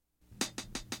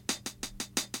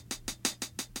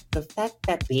The fact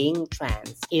that being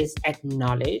trans is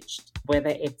acknowledged, whether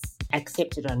it's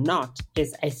accepted or not,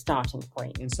 is a starting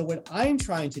point. And so what I'm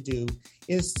trying to do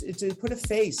is to put a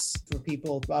face for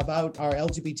people about our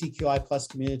LGBTQI plus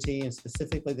community and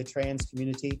specifically the trans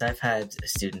community. I've had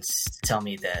students tell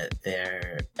me that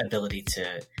their ability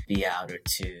to be out or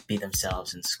to be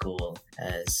themselves in school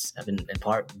has been in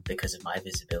part because of my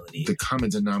visibility. The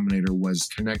common denominator was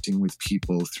connecting with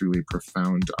people through a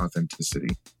profound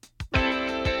authenticity.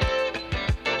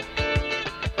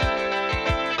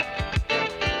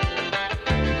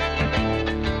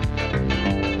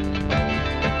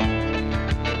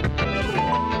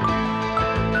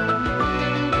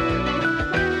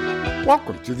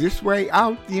 Welcome to This Way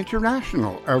Out, the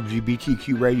international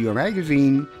LGBTQ radio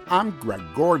magazine. I'm Greg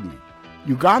Gordon.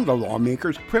 Uganda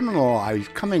lawmakers criminalize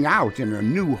coming out in a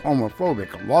new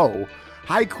homophobic law.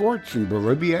 High courts in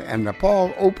Bolivia and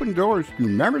Nepal open doors to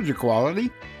marriage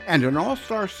equality, and an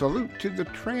all-star salute to the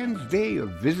Trans Day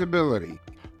of Visibility.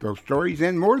 Those stories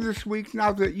and more this week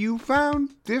now that you've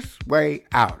found This Way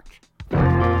Out.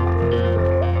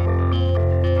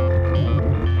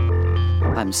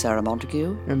 I'm Sarah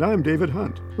Montague. And I'm David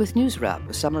Hunt. With News Wrap,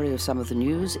 a summary of some of the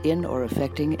news in or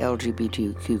affecting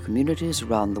LGBTQ communities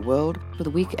around the world for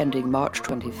the week ending March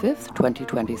 25th,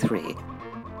 2023.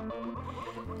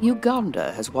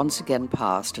 Uganda has once again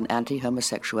passed an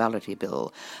anti-homosexuality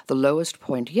bill, the lowest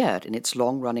point yet in its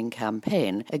long-running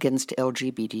campaign against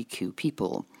LGBTQ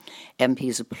people.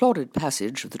 MPs applauded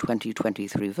passage of the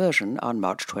 2023 version on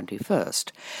March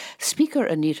 21st. Speaker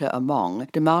Anita Among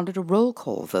demanded a roll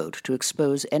call vote to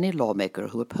expose any lawmaker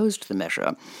who opposed the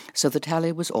measure, so the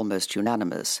tally was almost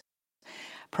unanimous.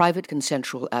 Private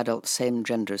consensual adult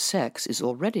same-gender sex is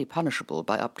already punishable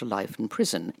by up to life in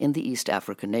prison in the East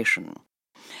African nation.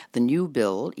 The new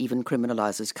bill even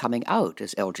criminalizes coming out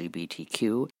as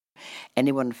LGBTQ.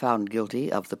 Anyone found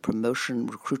guilty of the promotion,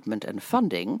 recruitment, and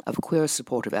funding of queer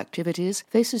supportive activities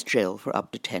faces jail for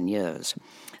up to 10 years.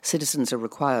 Citizens are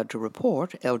required to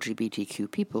report LGBTQ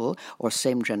people or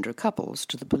same-gender couples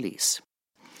to the police.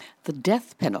 The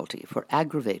death penalty for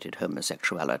aggravated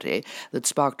homosexuality that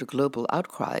sparked a global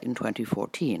outcry in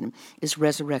 2014 is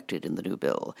resurrected in the new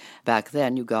bill. Back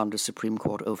then, Uganda's Supreme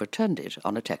Court overturned it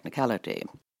on a technicality.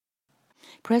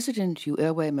 President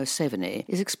Yoweri Museveni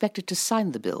is expected to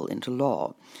sign the bill into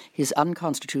law. His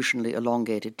unconstitutionally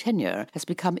elongated tenure has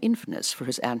become infamous for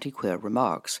his anti-queer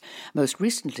remarks. Most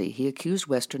recently, he accused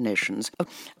Western nations of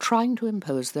trying to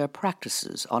impose their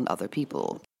practices on other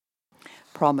people.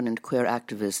 Prominent queer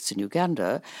activists in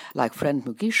Uganda, like Friend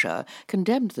Mugisha,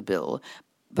 condemned the bill,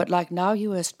 but like now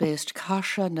US-based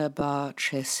Kasha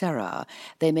Nabachesera,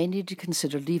 they may need to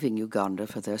consider leaving Uganda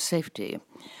for their safety.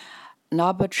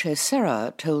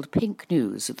 Nabachesera told Pink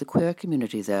News that the queer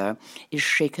community there is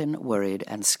shaken, worried,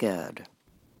 and scared.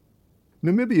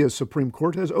 Namibia's Supreme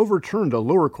Court has overturned a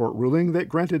lower court ruling that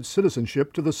granted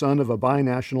citizenship to the son of a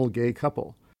binational gay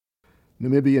couple.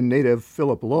 Namibian native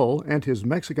Philip Lull and his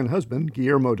Mexican husband,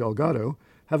 Guillermo Delgado,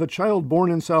 have a child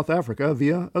born in South Africa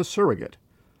via a surrogate.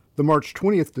 The March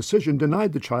 20th decision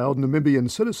denied the child Namibian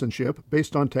citizenship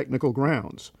based on technical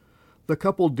grounds. The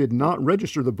couple did not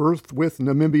register the birth with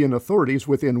Namibian authorities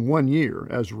within 1 year,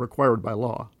 as required by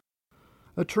law.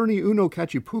 Attorney Uno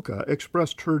Kachipuka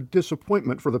expressed her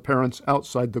disappointment for the parents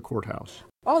outside the courthouse.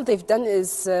 All they've done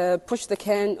is push the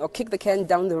can or kick the can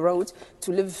down the road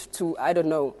to live to,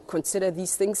 consider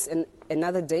these things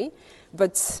another day.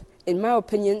 But in my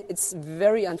opinion, it's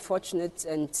very unfortunate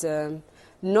and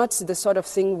not the sort of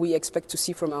thing we expect to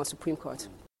see from our Supreme Court.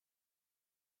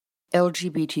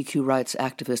 LGBTQ rights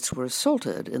activists were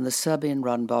assaulted in the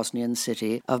Serbian-run Bosnian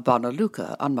city of Banja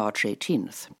Luka on March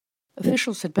 18th.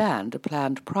 Officials had banned a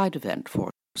planned Pride event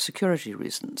for security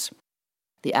reasons.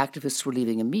 The activists were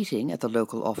leaving a meeting at the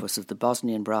local office of the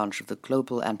Bosnian branch of the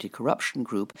global anti-corruption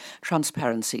group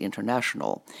Transparency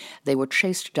International. They were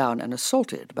chased down and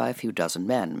assaulted by a few dozen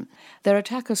men. Their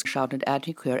attackers shouted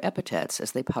anti-queer epithets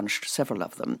as they punched several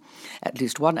of them. At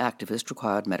least one activist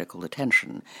required medical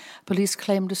attention. Police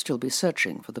claim to still be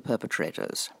searching for the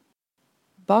perpetrators.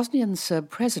 Bosnian Serb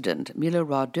President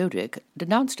Milorad Dodik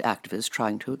denounced activists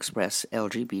trying to express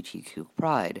LGBTQ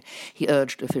pride. He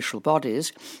urged official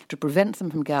bodies to prevent them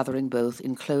from gathering both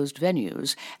in closed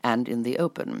venues and in the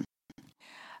open.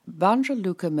 Banja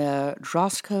Luka Mayor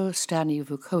Drasko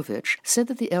Stanivukovic said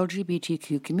that the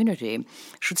LGBTQ community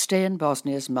should stay in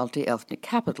Bosnia's multi-ethnic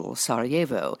capital,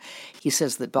 Sarajevo. He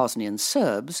says that Bosnian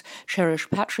Serbs cherish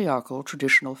patriarchal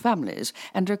traditional families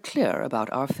and are clear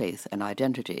about our faith and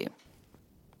identity.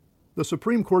 The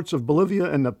Supreme Courts of Bolivia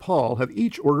and Nepal have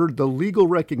each ordered the legal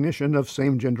recognition of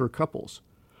same-gender couples.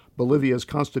 Bolivia's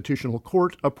Constitutional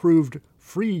Court approved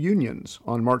free unions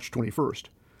on March 21st.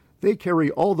 They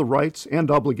carry all the rights and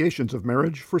obligations of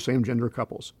marriage for same-gender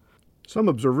couples. Some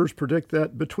observers predict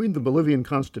that between the Bolivian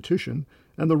Constitution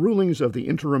and the rulings of the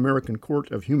Inter-American Court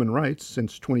of Human Rights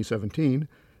since 2017,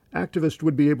 activists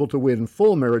would be able to win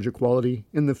full marriage equality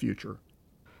in the future.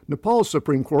 Nepal's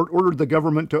Supreme Court ordered the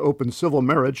government to open civil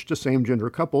marriage to same-gender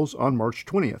couples on March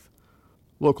 20th.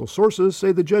 Local sources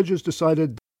say the judges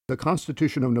decided the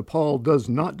Constitution of Nepal does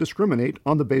not discriminate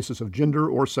on the basis of gender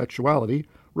or sexuality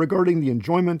regarding the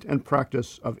enjoyment and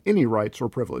practice of any rights or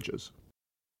privileges.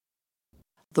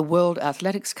 The World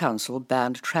Athletics Council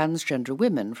banned transgender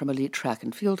women from elite track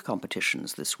and field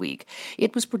competitions this week.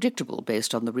 It was predictable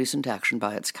based on the recent action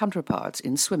by its counterparts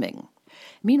in swimming.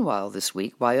 Meanwhile, this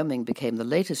week, Wyoming became the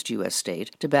latest U.S.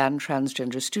 state to ban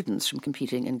transgender students from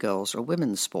competing in girls' or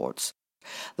women's sports.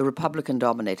 The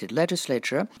Republican-dominated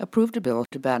legislature approved a bill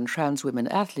to ban trans women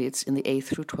athletes in the 8th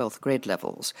through 12th grade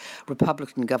levels.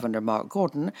 Republican Governor Mark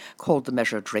Gordon called the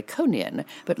measure draconian,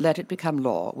 but let it become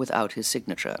law without his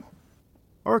signature.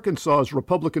 Arkansas's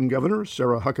Republican Governor,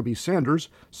 Sarah Huckabee Sanders,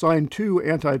 signed 2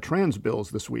 anti-trans bills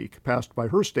this week, passed by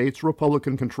her state's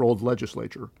Republican-controlled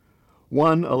legislature.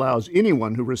 One allows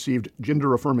anyone who received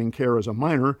gender-affirming care as a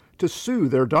minor to sue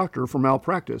their doctor for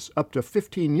malpractice up to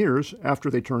 15 years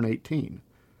after they turn 18.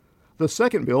 The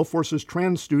second bill forces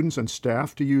trans students and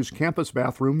staff to use campus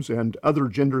bathrooms and other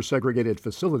gender-segregated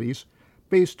facilities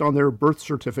based on their birth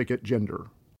certificate gender.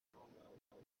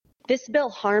 This bill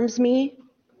harms me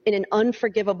in an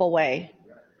unforgivable way,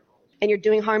 and you're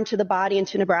doing harm to the body and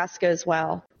to Nebraska as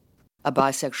well. A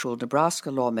bisexual Nebraska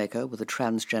lawmaker with a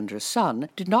transgender son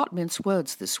did not mince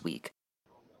words this week.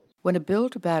 When a bill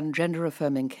to ban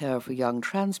gender-affirming care for young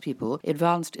trans people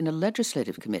advanced in a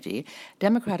legislative committee,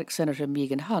 Democratic Senator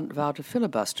Megan Hunt vowed to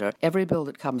filibuster every bill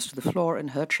that comes to the floor in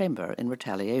her chamber in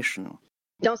retaliation.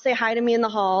 Don't say hi to me in the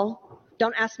hall.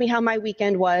 Don't ask me how my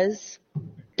weekend was.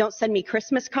 Don't send me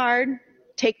Christmas card.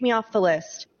 Take me off the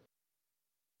list.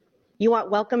 You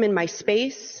want welcome in my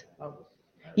space?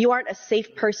 You aren't a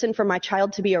safe person for my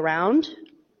child to be around,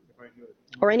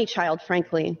 or any child,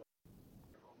 frankly.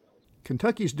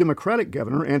 Kentucky's Democratic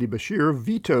Governor Andy Beshear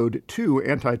vetoed 2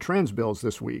 anti-trans bills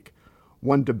this week,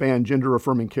 one to ban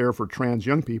gender-affirming care for trans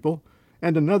young people,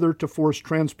 and another to force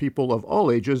trans people of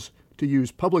all ages to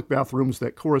use public bathrooms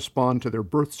that correspond to their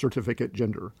birth certificate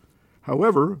gender.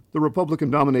 However, the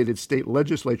Republican-dominated state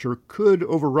legislature could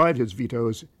override his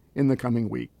vetoes in the coming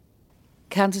week.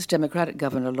 Kansas Democratic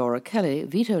Governor Laura Kelly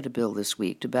vetoed a bill this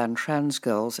week to ban trans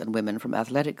girls and women from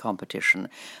athletic competition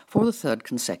for the 3rd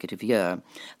consecutive year.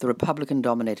 The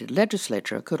Republican-dominated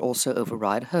legislature could also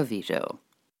override her veto.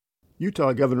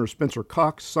 Utah Governor Spencer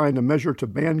Cox signed a measure to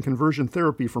ban conversion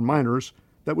therapy for minors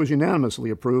that was unanimously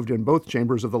approved in both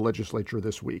chambers of the legislature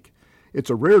this week. It's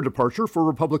a rare departure for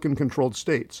Republican-controlled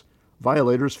states.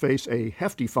 Violators face a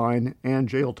hefty fine and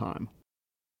jail time.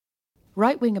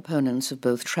 Right-wing opponents of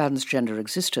both transgender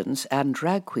existence and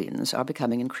drag queens are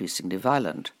becoming increasingly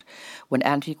violent. When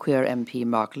anti-queer MP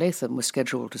Mark Latham was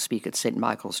scheduled to speak at St.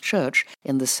 Michael's Church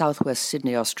in the southwest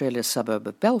Sydney, Australia suburb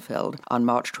of Belfield on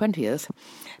March 20th,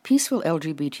 peaceful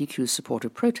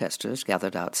LGBTQ-supportive protesters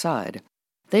gathered outside.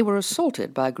 They were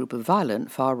assaulted by a group of violent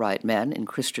far-right men in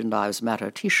Christian Lives Matter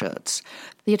t-shirts.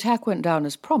 The attack went down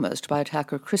as promised by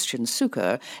attacker Christian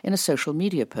Suker in a social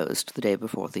media post the day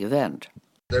before the event.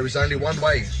 There is only one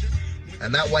way,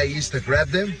 and that way is to grab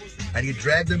them, and you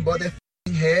drag them by their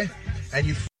hair, and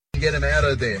you get them out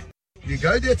of there. You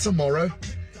go there tomorrow,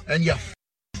 and you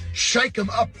shake them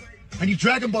up, and you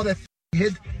drag them by their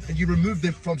head, and you remove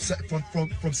them from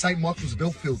St. Michael's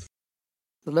Belfield.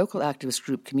 The local activist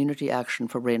group Community Action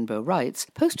for Rainbow Rights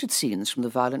posted scenes from the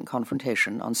violent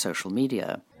confrontation on social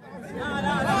media.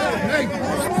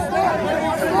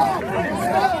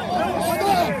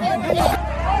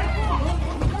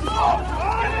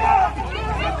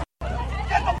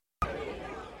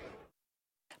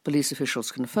 Police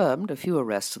officials confirmed a few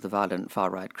arrests of the violent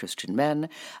far-right Christian men.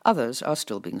 Others are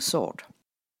still being sought.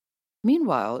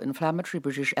 Meanwhile, inflammatory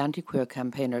British anti-queer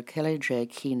campaigner Kelly J.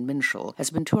 Keane-Minshall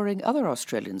has been touring other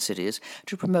Australian cities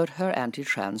to promote her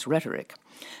anti-trans rhetoric.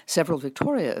 Several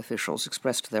Victoria officials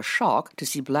expressed their shock to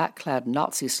see black-clad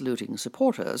Nazi-saluting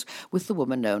supporters with the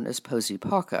woman known as Posey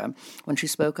Parker when she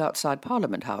spoke outside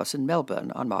Parliament House in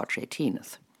Melbourne on March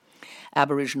 18th.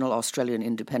 Aboriginal Australian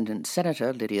Independent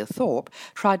Senator Lydia Thorpe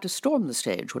tried to storm the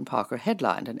stage when Parker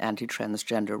headlined an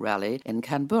anti-transgender rally in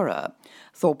Canberra.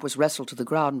 Thorpe was wrestled to the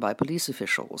ground by police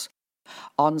officials.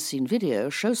 On-scene video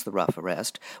shows the rough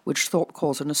arrest, which Thorpe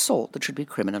calls an assault that should be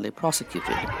criminally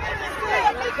prosecuted.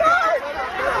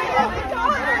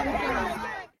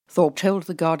 Thorpe told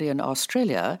The Guardian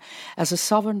Australia, "As a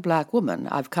sovereign black woman,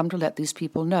 I've come to let these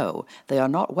people know they are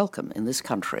not welcome in this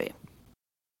country."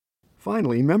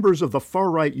 Finally, members of the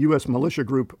far-right U.S. militia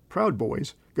group Proud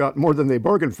Boys got more than they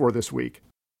bargained for this week.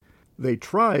 They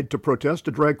tried to protest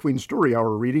a drag queen story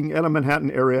hour reading at a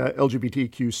Manhattan area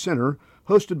LGBTQ center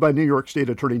hosted by New York State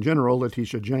Attorney General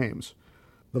Letitia James.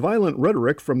 The violent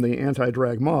rhetoric from the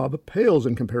anti-drag mob pales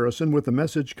in comparison with the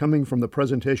message coming from the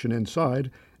presentation inside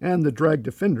and the drag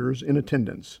defenders in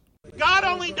attendance. God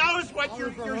only knows what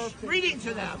you're reading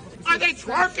to them. Are they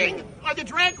twerking? Are the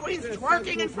drag queens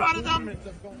twerking in front of them?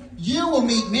 You will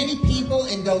meet many people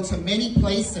and go to many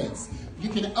places. You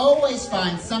can always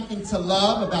find something to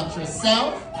love about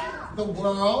yourself, the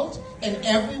world, and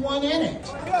everyone in it.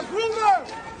 You're a groomer!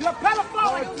 You're a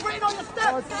pedophile! You're right on the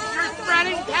steps! You're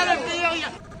spreading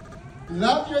pedophilia!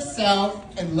 Love yourself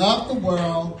and love the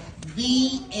world.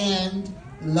 The end.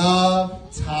 Love,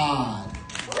 Todd.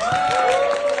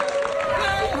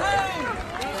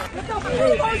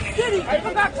 Hey, City!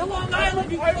 Come back to Long Island!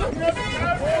 We're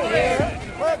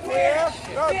queer!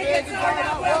 No bigots are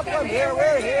not welcome here!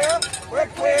 We're here! We're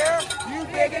queer! You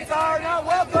bigots are not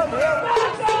welcome here!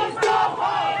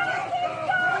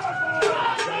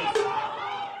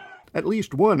 At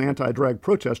least one anti-drag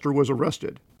protester was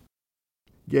arrested.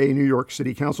 Gay New York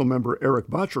City Council member Eric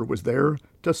Botcher was there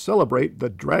to celebrate the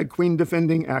drag queen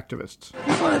defending activists. I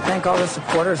just want to thank all the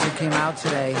supporters who came out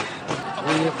today.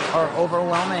 We are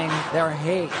overwhelming their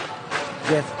hate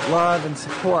with love and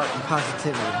support and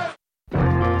positivity.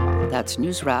 That's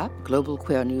News Wrap, global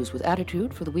queer news with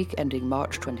attitude for the week ending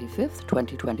March 25th,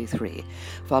 2023.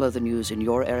 Follow the news in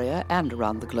your area and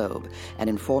around the globe. An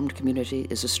informed community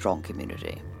is a strong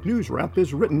community. News Wrap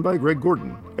is written by Greg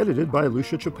Gordon, edited by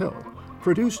Lucia Chappelle,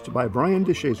 produced by Brian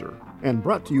DeShazer, and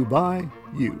brought to you by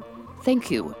you.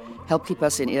 Thank you. Help keep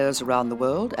us in ears around the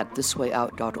world at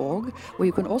thiswayout.org, where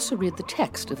you can also read the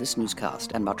text of this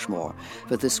newscast and much more.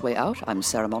 For This Way Out, I'm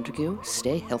Sarah Montague.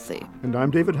 Stay healthy. And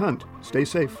I'm David Hunt. Stay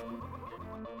safe.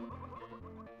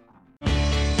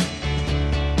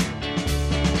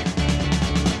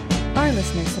 Our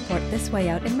listeners support This Way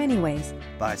Out in many ways.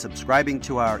 By subscribing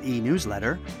to our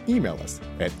e-newsletter. Email us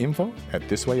at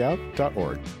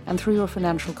info@thiswayout.org. And through your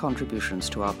financial contributions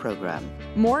to our program.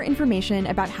 More information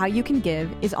about how you can give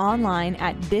is online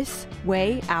at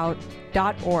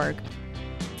thiswayout.org.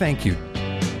 Thank you.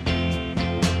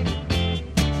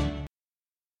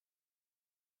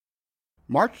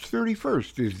 March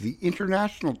 31st is the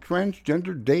International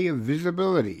Transgender Day of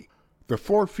Visibility. The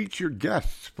 4 featured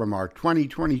guests from our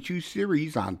 2022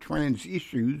 series on trans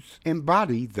issues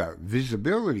embody the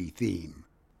visibility theme.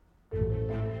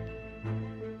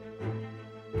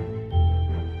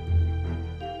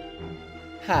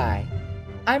 Hi,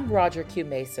 I'm Roger Q.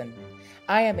 Mason.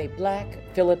 I am a Black,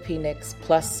 Filipinx,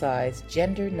 plus-size,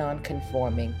 gender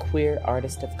non-conforming queer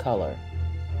artist of color.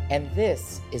 And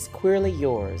this is Queerly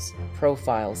Yours,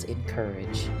 Profiles in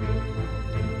Courage.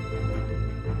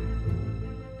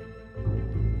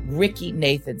 Ricky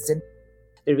Nathanson.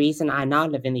 The reason I now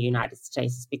live in the United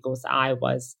States is because I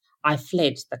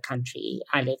fled the country.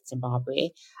 I left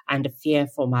Zimbabwe under fear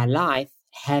for my life,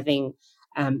 having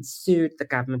sued the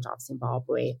government of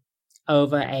Zimbabwe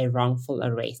over a wrongful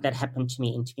arrest that happened to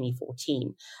me in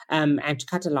 2014. And to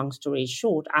cut a long story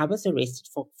short, I was arrested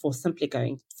for simply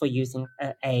using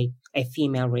a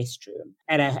female restroom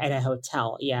at a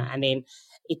hotel. Yeah, and then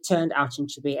it turned out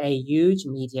to be a huge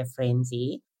media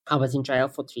frenzy. I was in jail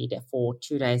for 2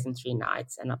 days and 3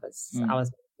 nights, and I was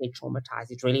really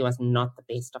traumatized. It really was not the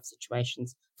best of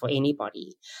situations for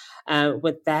anybody.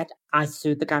 With that, I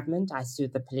sued the government, I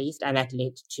sued the police, and that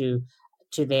led to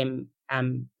them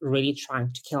really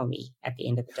trying to kill me at the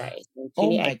end of the day.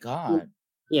 Oh my God.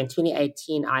 Yeah, in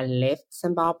 2018, I left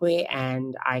Zimbabwe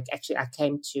and I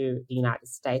came to the United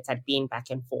States. I'd been back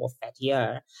and forth that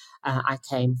year. I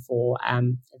came for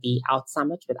the Out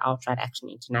Summit with Outright Action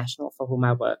International, for whom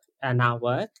I now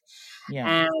work. Yeah.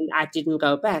 And I didn't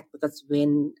go back because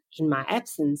when, in my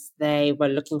absence, they were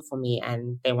looking for me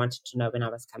and they wanted to know when I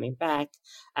was coming back.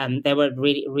 They were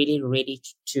really, really ready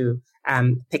to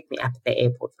pick me up at the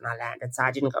airport when I landed. So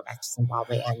I didn't go back to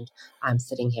Zimbabwe, and I'm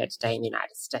sitting here today in the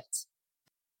United States.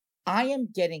 I am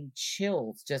getting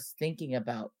chills just thinking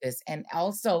about this. And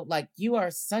also, like, you are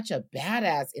such a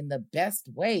badass in the best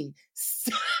way.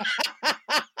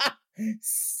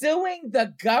 Suing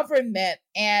the government.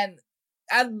 And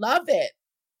I love it.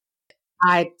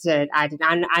 I did. I'm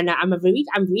very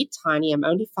tiny. I'm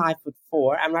only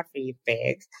 5'4". I'm not very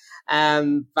big,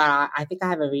 but I think I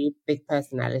have a very big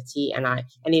personality,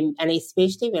 and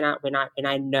especially when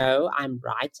I know I'm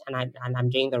right and I'm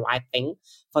doing the right thing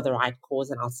for the right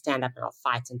cause, and I'll stand up and I'll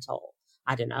fight until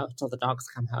the dogs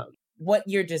come home. What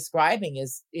you're describing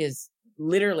is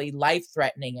literally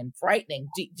life-threatening and frightening.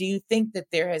 Do you think that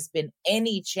there has been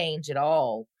any change at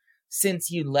all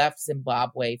since you left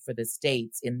Zimbabwe for the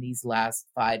States in these last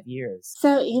 5 years?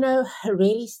 So,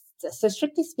 really, so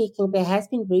strictly speaking, there has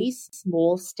been very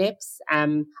small steps.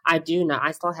 I do know,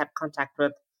 I still have contact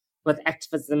with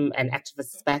activism and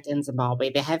activists back in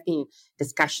Zimbabwe. There have been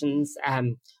discussions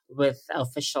with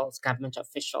government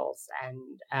officials,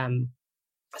 and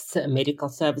medical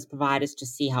service providers to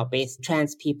see how best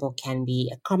trans people can be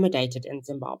accommodated in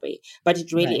Zimbabwe. But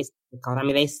it really is difficult. I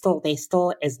mean, there still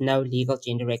is no legal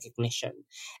gender recognition.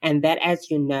 And that,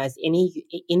 as you know, as any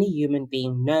human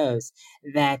being knows,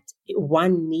 that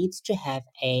one needs to have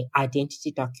a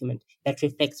identity document that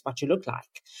reflects what you look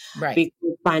like. Right.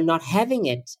 Because by not having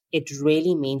it, it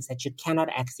really means that you cannot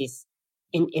access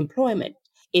employment,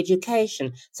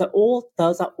 education. So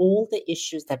those are all the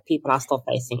issues that people are still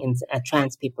facing,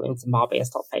 trans people in Zimbabwe are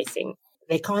still facing.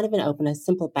 They can't even open a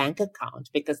simple bank account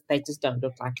because they just don't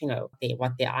look like,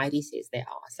 what their ID says they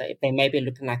are. So if they may be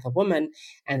looking like a woman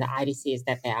and the ID says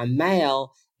that they are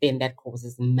male, then that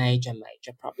causes major,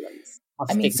 major problems.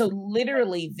 So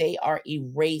literally they are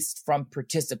erased from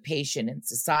participation in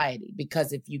society,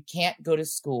 because if you can't go to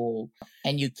school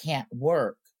and you can't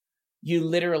work, you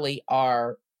literally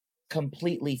are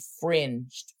completely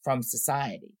fringed from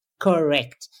society.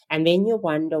 Correct. And then you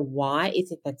wonder, why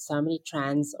is it that so many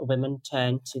trans women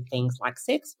turn to things like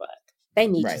sex work? They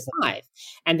need to survive.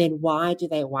 And then why is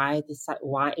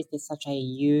there such a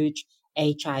huge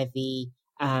HIV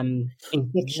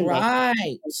infection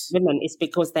rate women? It's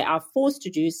because they are forced to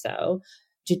do so,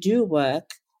 to do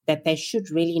work that they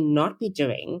should really not be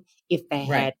doing if they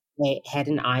had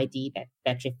an ID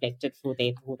that reflected who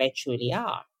they truly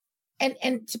are.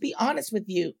 And to be honest with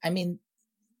you, I mean,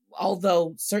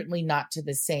 although certainly not to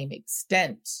the same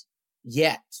extent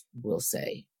yet, we'll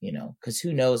say, because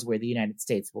who knows where the United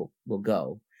States will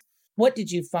go. What did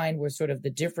you find were sort of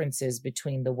the differences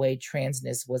between the way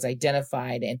transness was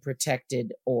identified and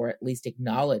protected, or at least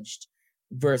acknowledged,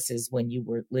 versus when you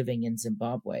were living in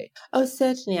Zimbabwe? Oh,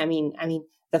 certainly. I mean,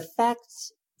 the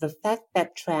fact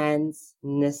that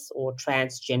transness or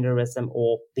transgenderism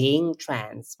or being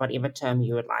trans, whatever term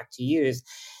you would like to use,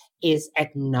 is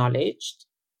acknowledged,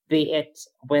 be it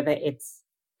whether it's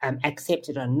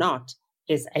accepted or not,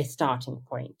 is a starting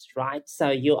point, right? So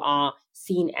you are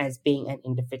seen as being an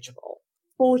individual.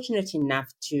 I'm fortunate enough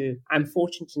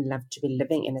to be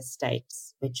living in a state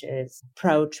which is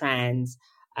pro-trans.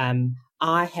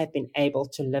 I have been able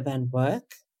to live and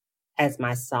work as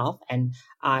myself, and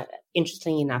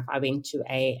interestingly enough, I went to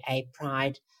a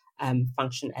Pride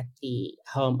function at the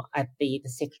home at the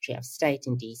Secretary of State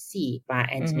in DC by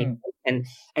Anthony Blinken,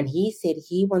 and he said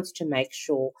he wants to make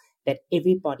sure that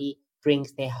everybody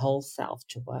brings their whole self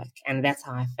to work, and that's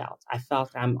how I felt. I felt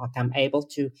I'm able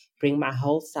to bring my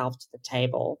whole self to the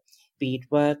table, be it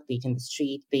work, be it in the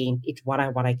street, be it what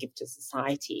I give to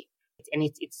society. And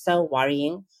it's so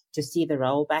worrying to see the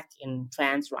rollback in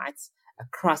trans rights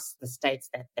across the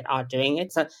states that are doing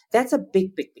it. So that's a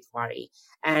big, big, big worry.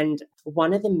 And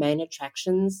one of the main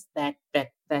attractions that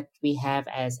we have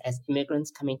as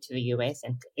immigrants coming to the US,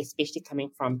 and especially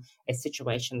coming from a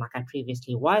situation like I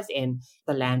previously was in,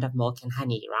 the land of milk and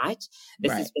honey, right?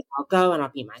 This is where I'll go and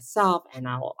I'll be myself, and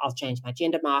I'll change my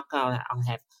gender marker, I'll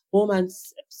have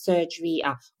hormones, surgery,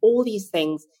 all these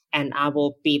things, and I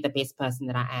will be the best person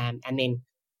that I am. And then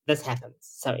this happens.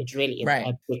 So it really is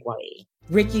a big worry.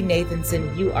 Ricky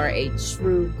Nathanson, you are a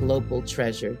true global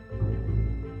treasure.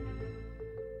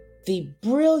 The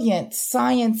brilliant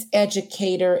science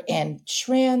educator and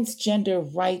transgender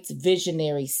rights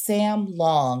visionary, Sam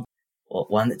Long. Well,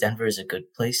 one, Denver is a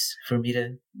good place for me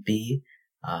to be,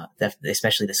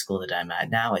 especially the school that I'm at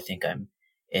now. I think I'm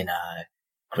in a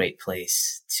great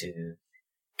place to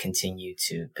continue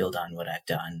to build on what I've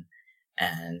done.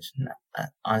 And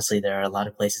honestly, there are a lot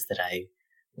of places that I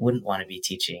wouldn't want to be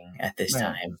teaching at this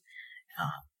time.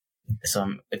 So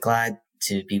I'm glad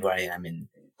to be where I am in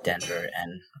Denver,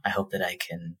 and I hope that I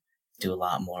can do a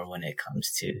lot more when it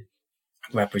comes to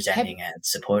representing and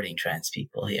supporting trans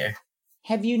people here.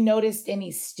 Have you noticed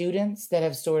any students that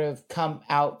have sort of come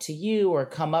out to you or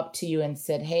come up to you and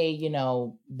said, hey,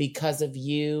 because of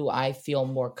you, I feel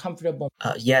more comfortable?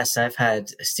 Yes, I've had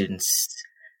students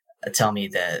tell me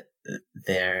that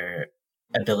their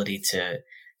ability to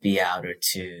be out or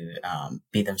to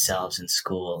be themselves in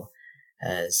school,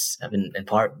 as I've been in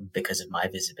part because of my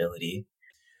visibility.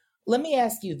 Let me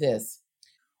ask you this.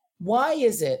 Why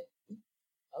is it,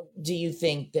 do you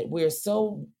think, that we're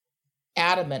so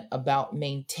adamant about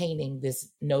maintaining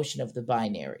this notion of the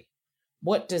binary?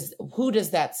 Who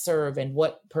does that serve, and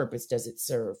what purpose does it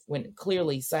serve, when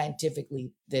clearly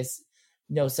scientifically there's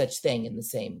no such thing in the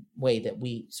same way that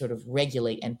we sort of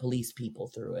regulate and police people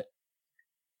through it?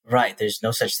 Right. There's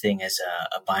no such thing as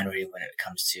a binary when it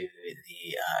comes to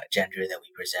the gender that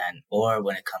we present, or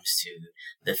when it comes to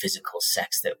the physical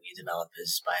sex that we develop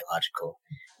as biological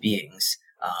beings.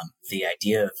 The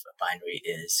idea of a binary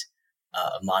is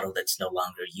a model that's no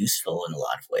longer useful in a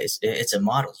lot of ways. It's a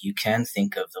model. You can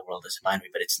think of the world as a binary,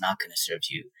 but it's not going to serve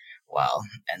you well.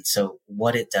 And so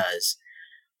what it does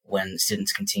when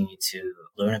students continue to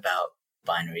learn about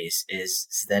binaries is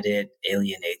that it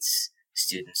alienates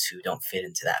students who don't fit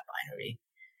into that binary.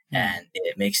 And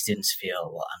it makes students feel,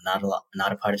 well, I'm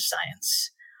not a part of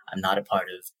science. I'm not a part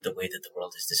of the way that the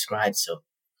world is described. So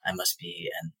I must be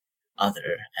an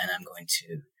other, and I'm going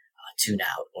to tune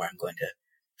out, or I'm going to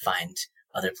find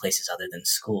other places other than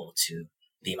school to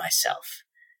be myself.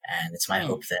 And it's my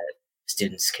hope that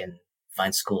students can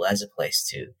find school as a place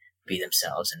to be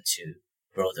themselves and to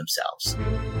grow themselves.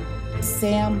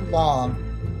 Sam Long.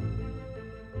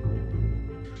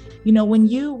 You know, when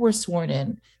you were sworn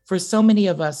in, for so many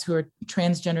of us who are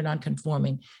transgender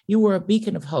nonconforming, you were a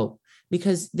beacon of hope,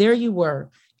 because there you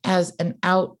were as an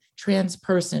out trans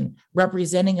person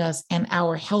representing us and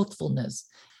our healthfulness.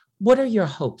 What are your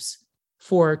hopes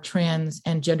for trans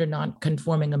and gender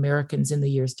nonconforming Americans in the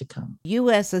years to come?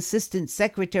 U.S. Assistant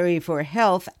Secretary for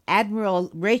Health,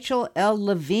 Admiral Rachel L.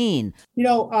 Levine.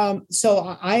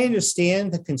 So I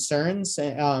understand the concerns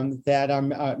that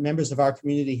our members of our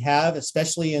community have,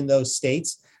 especially in those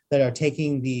states that are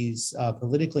taking these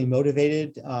politically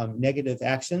motivated negative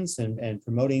actions and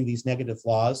promoting these negative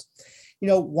laws.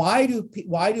 Why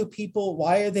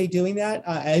are they doing that?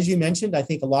 As you mentioned, I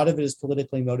think a lot of it is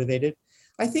politically motivated.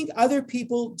 I think other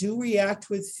people do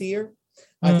react with fear.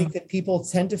 I think that people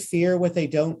tend to fear what they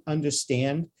don't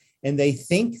understand, and they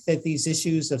think that these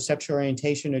issues of sexual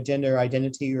orientation or gender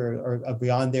identity are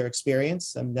beyond their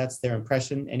experience. That's their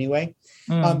impression anyway.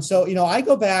 So I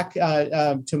go back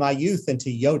to my youth and to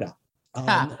Yoda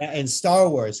and Star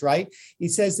Wars, right? He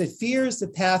says that fear is the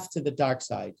path to the dark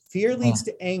side. Fear leads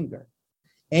to anger.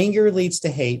 Anger leads to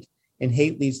hate, and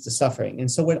hate leads to suffering.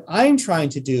 And so what I'm trying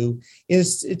to do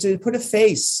is to put a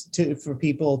face for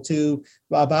people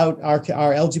about our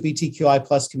LGBTQI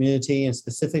plus community, and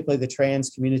specifically the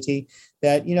trans community,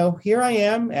 that, here I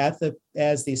am as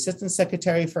the Assistant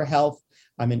Secretary for Health.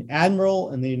 I'm an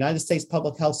admiral in the United States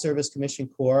Public Health Service Commission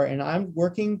Corps, and I'm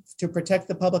working to protect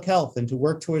the public health and to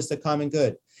work towards the common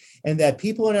good. And that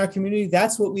people in our community,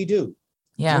 that's what we do.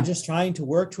 Yeah. We're just trying to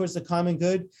work towards the common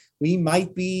good. We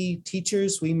might be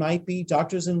teachers, we might be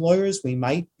doctors and lawyers, we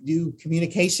might do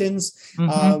communications,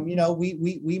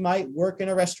 we might work in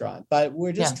a restaurant, but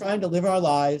we're just trying to live our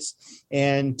lives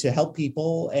and to help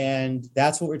people. And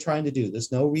that's what we're trying to do.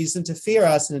 There's no reason to fear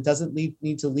us, and it doesn't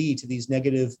need to lead to these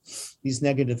negative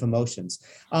emotions.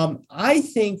 I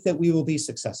think that we will be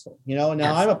successful.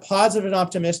 I'm a positive and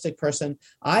optimistic person.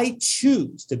 I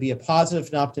choose to be a positive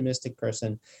and optimistic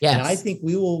person. Yes. And I think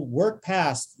we will work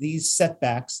past these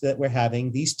setbacks that we're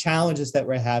having, these challenges that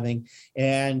we're having,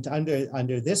 and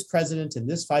under this president and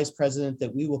this vice president,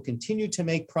 that we will continue to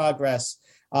make progress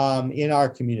in our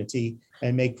community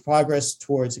and make progress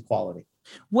towards equality.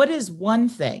 What is one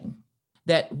thing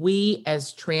that we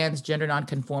as transgender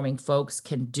nonconforming folks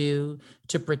can do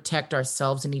to protect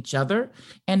ourselves and each other?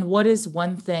 And what is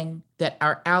one thing that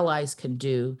our allies can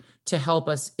do to help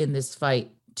us in this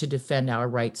fight to defend our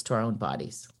rights to our own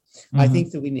bodies? I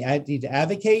think that we need to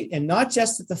advocate, and not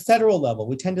just at the federal level.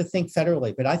 We tend to think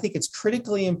federally, but I think it's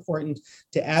critically important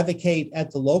to advocate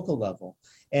at the local level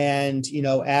and,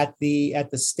 at the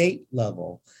state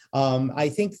level. I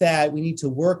think that we need to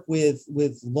work with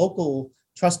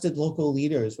trusted local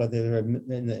leaders, whether they're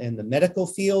in the medical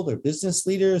field or business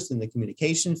leaders in the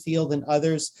communication field and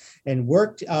others, and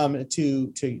work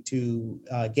to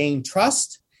gain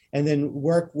trust, and then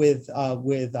work with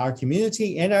our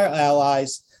community and our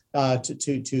allies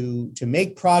to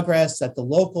make progress at the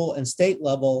local and state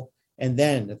level, and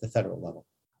then at the federal level.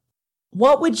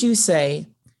 What would you say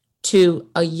to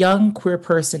a young queer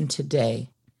person today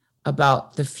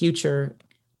about the future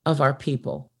of our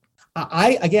people?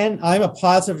 I'm a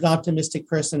positive and optimistic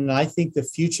person, and I think the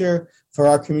future for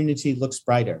our community looks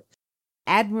brighter.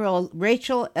 Admiral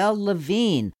Rachel L.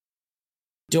 Levine.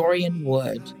 Dorian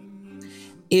Wood.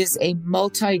 is a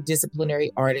multidisciplinary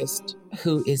artist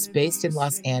who is based in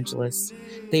Los Angeles.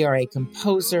 They are a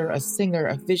composer, a singer,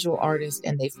 a visual artist,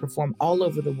 and they've performed all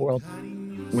over the world.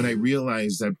 When I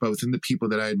realized that both in the people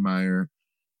that I admire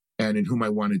and in whom I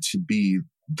wanted to be,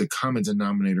 the common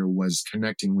denominator was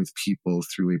connecting with people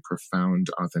through a profound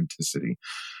authenticity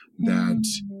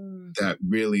that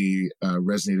really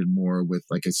resonated more with,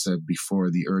 like I said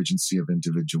before, the urgency of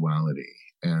individuality,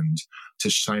 and to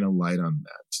shine a light on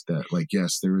that like,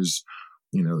 yes, there is,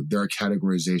 there are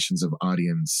categorizations of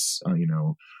audience,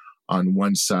 on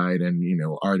one side and,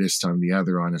 artists on the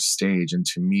other on a stage. And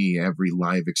to me, every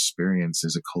live experience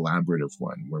is a collaborative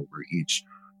one where we're each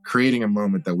creating a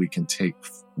moment that we can take,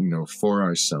 for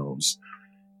ourselves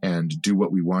and do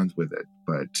what we want with it.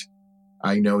 But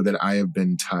I know that I have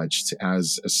been touched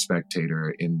as a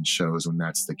spectator in shows when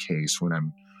that's the case, when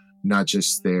I'm not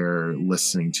just there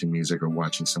listening to music or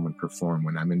watching someone perform,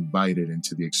 when I'm invited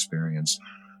into the experience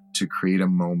to create a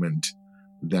moment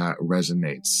that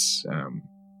resonates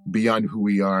beyond who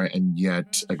we are and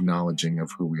yet acknowledging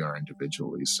of who we are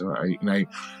individually. So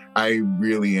I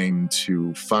really aim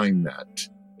to find that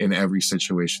in every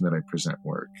situation that I present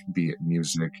work, be it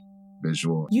music,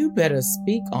 visual. You better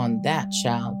speak on that,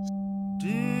 child.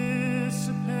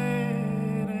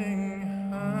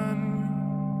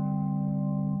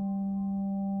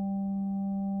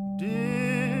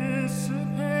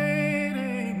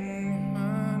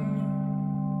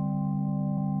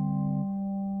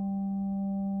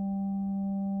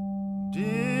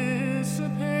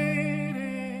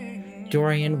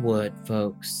 Dorian Wood,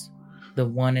 folks, the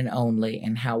one and only,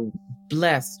 and how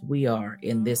blessed we are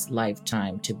in this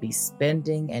lifetime to be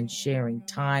spending and sharing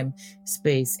time,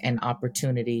 space, and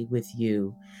opportunity with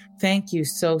you. Thank you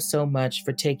so, so much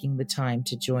for taking the time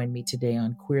to join me today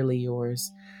on Queerly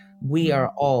Yours. We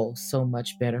are all so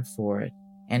much better for it.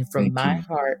 And from my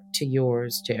heart to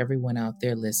yours, to everyone out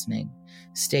there listening,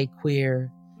 stay queer,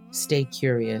 stay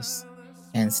curious,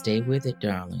 and stay with it,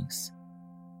 darlings.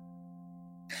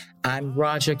 I'm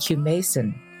Roger Q.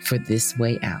 Mason for This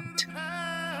Way Out.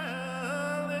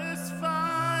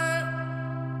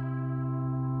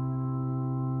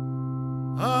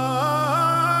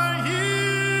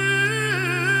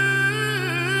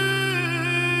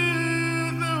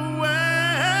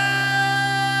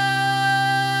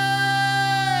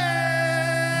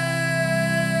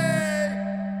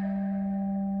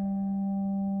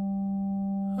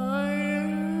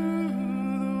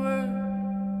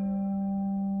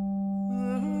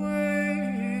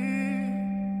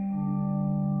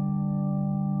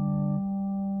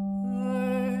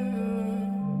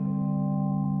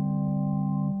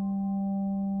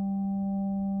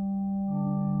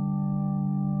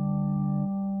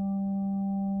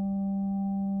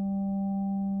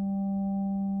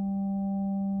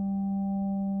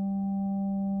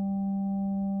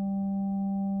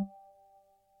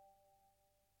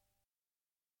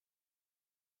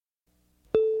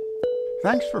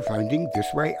 Thanks for finding This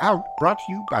Way Out, brought to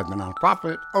you by the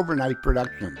nonprofit Overnight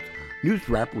Productions. News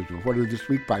Wrap was reported this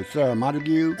week by Sarah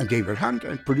Montague and David Hunt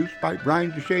and produced by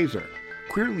Brian DeShazer.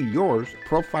 Queerly Yours,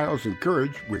 Profiles in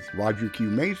Courage with Roger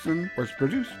Q. Mason was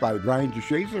produced by Brian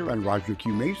DeShazer and Roger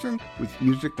Q. Mason with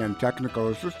music and technical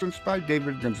assistance by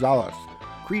David Gonzalez.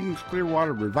 Creedence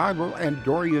Clearwater Revival and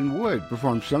Dorian Wood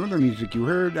performed some of the music you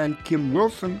heard, and Kim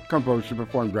Wilson composed and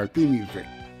performed our theme music.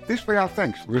 This Way Out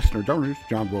thanks listener donors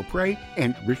John Beaupre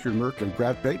and Richard Merck and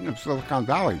Brad Payton of Silicon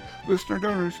Valley. Listener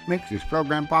donors makes this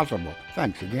program possible.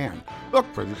 Thanks again. Look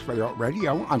for This Way Out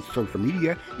Radio on social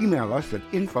media. Email us at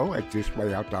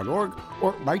info@thiswayout.org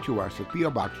or write to us at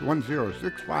P.O. Box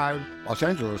 1065, Los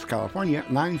Angeles, California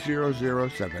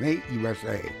 90078,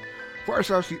 USA. For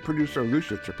associate producer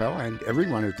Lucia Chappelle and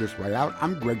everyone at This Way Out,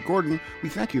 I'm Greg Gordon. We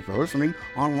thank you for listening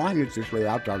online at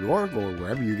thiswayout.org or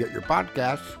wherever you get your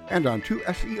podcasts, and on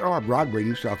 2SER Broadway,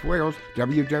 New South Wales,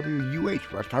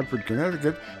 WWUH West Hartford,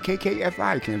 Connecticut,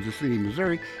 KKFI Kansas City,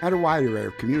 Missouri, and a wide array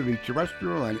of community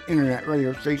terrestrial and internet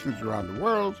radio stations around the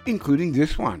world, including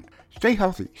this one. Stay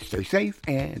healthy, stay safe,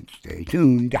 and stay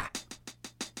tuned.